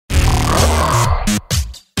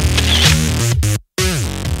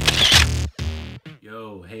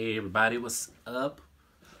everybody, what's up?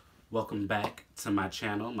 Welcome back to my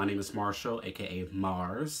channel. My name is Marshall, aka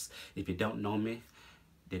Mars. If you don't know me,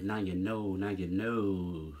 then now you know.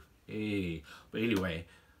 Hey, but anyway,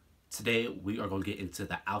 today we are going to get into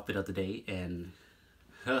the outfit of the day, and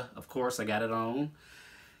of course I got it on.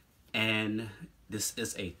 And this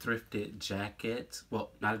is a thrifted jacket.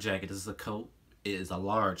 Well, not a jacket, this is a coat. It is a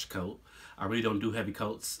large coat. I really don't do heavy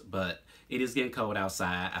coats, but it is getting cold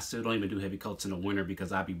outside. I still don't even do heavy coats in the winter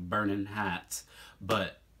because I be burning hot.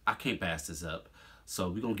 But I can't pass this up. So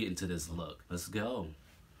we're going to get into this look. Let's go.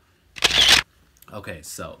 Okay,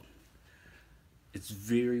 so it's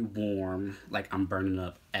very warm. Like I'm burning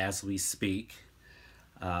up as we speak.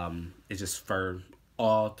 It's just fur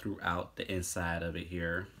all throughout the inside of it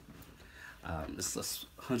here. It's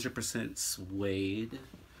 100% suede.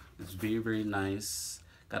 It's very, very nice.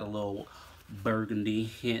 Got a little burgundy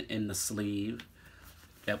hint in the sleeve.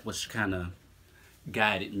 That which kind of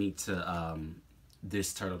guided me to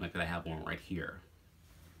this turtleneck that I have on right here.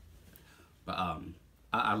 But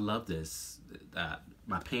I love this.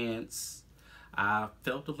 My pants, I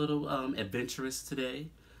felt a little adventurous today,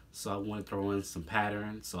 so I want to throw in some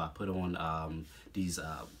pattern. So I put on these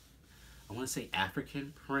I want to say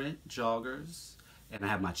African print joggers, and I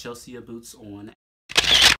have my Chelsea boots on,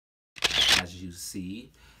 as you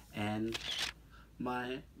see, and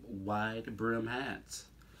my wide brim hat.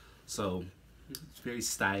 So it's very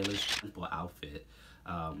stylish, simple outfit.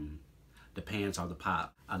 The pants are the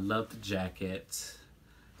pop. I love the jacket.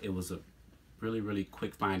 It was a really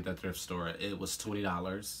quick find at the thrift store. It was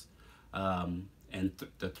 $20. And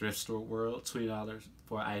the thrift store world, $20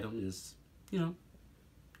 for an item is, you know,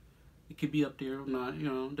 it could be up there or not, you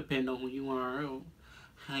know, depending on who you are, or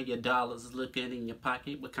how your dollars looking in your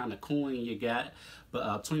pocket, what kind of coin you got.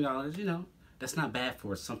 But $20, you know, that's not bad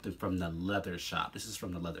for something from the leather shop. This is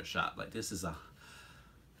from the leather shop. Like, this is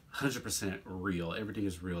 100% real. Everything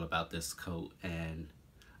is real about this coat, and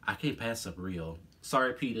I can't pass up real.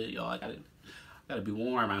 Sorry, Peter, y'all. I gotta be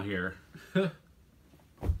warm out here.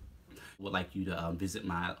 Would like you to visit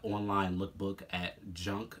my online lookbook at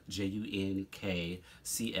junkcs.com.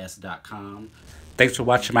 Thanks for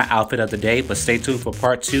watching my outfit of the day, but stay tuned for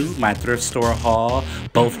part 2, my thrift store haul,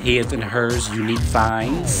 both his and hers unique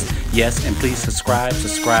finds. Yes, and please subscribe,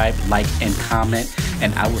 like, and comment,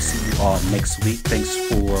 and I will see you all next week. Thanks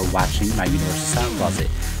for watching my Universal Sound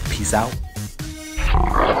Closet. Peace out.